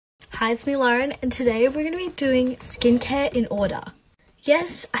Hi, it's me Lauren, and today we're going to be doing skincare in order.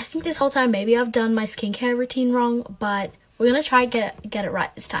 Yes, I think this whole time maybe I've done my skincare routine wrong, but we're going to try and get it right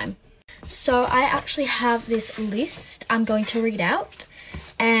this time. So I actually have this list I'm going to read out,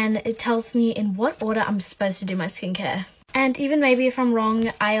 and it tells me in what order I'm supposed to do my skincare. And even maybe if I'm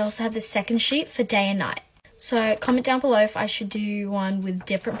wrong, I also have the second sheet for day and night. So comment down below if I should do one with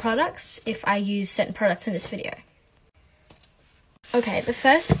different products, if I use certain products in this video. Okay, the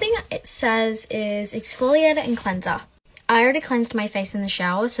first thing it says is exfoliator and cleanser. I already cleansed my face in the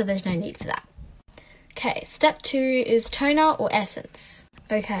shower, so there's no need for that. Okay, step 2 is toner or essence.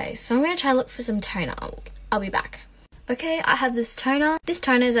 Okay, so I'm going to try to look for some toner. I'll be back. Okay, I have this toner. This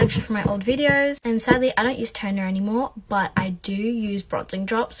toner is actually from my old videos, and sadly I don't use toner anymore, but I do use bronzing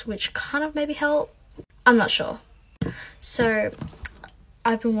drops, which kind of maybe help. I'm not sure. So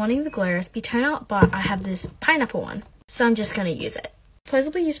I've been wanting the Glow Recipe toner, but I have this pineapple one. So I'm just going to use it.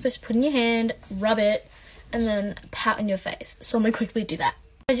 Supposedly you're supposed to put in your hand, rub it, and then pat on your face. So I'm going to quickly do that.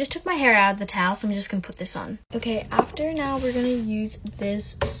 I just took my hair out of the towel, so I'm just going to put this on. Okay, after now we're going to use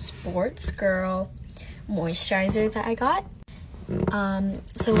this Sports Girl moisturizer that I got.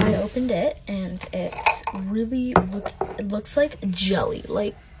 So I opened it, and it's really it looks like jelly.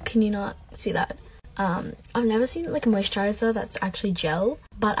 Like, can you not see that? I've never seen like a moisturizer that's actually gel,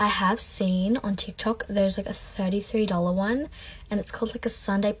 but I have seen on TikTok there's like a $33 one, and it's called like a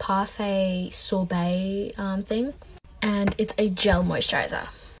Sunday Parfait Sorbet thing, and it's a gel moisturizer.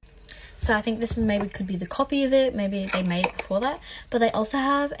 So I think this maybe could be the copy of it, maybe they made it before that, but they also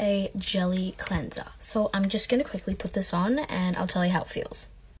have a jelly cleanser. So I'm just going to quickly put this on and I'll tell you how it feels.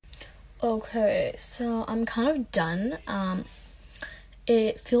 Okay, so I'm kind of done.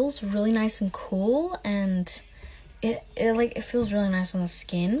 It feels really nice and cool, and it feels really nice on the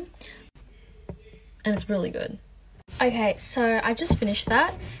skin, and it's really good. Okay, so I just finished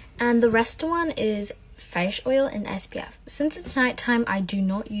that, and the rest one is face oil and SPF. Since it's nighttime, I do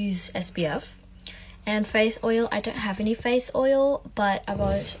not use SPF, and face oil, I don't have any face oil, but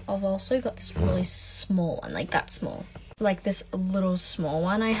I've also got this really small one, like that small, like this little small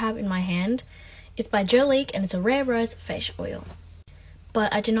one I have in my hand. It's by Jolique, and it's a Rare Rose face oil.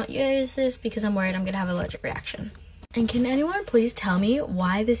 But I do not use this because I'm worried I'm going to have an allergic reaction. And can anyone please tell me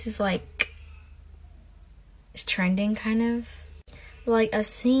why this is like trending kind of? Like, I've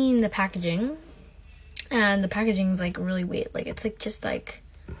seen the packaging, and the packaging is like really weird. Like, it's like just like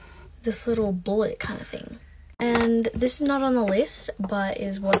this little bullet kind of thing. And this is not on the list, but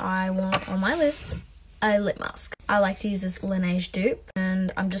is what I want on my list, a lip mask. I like to use this Laneige dupe,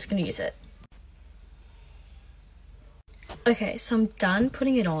 and I'm just going to use it. Okay, so I'm done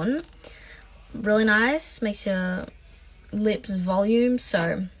putting it on. Really nice, makes your lips volume,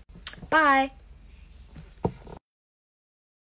 so bye!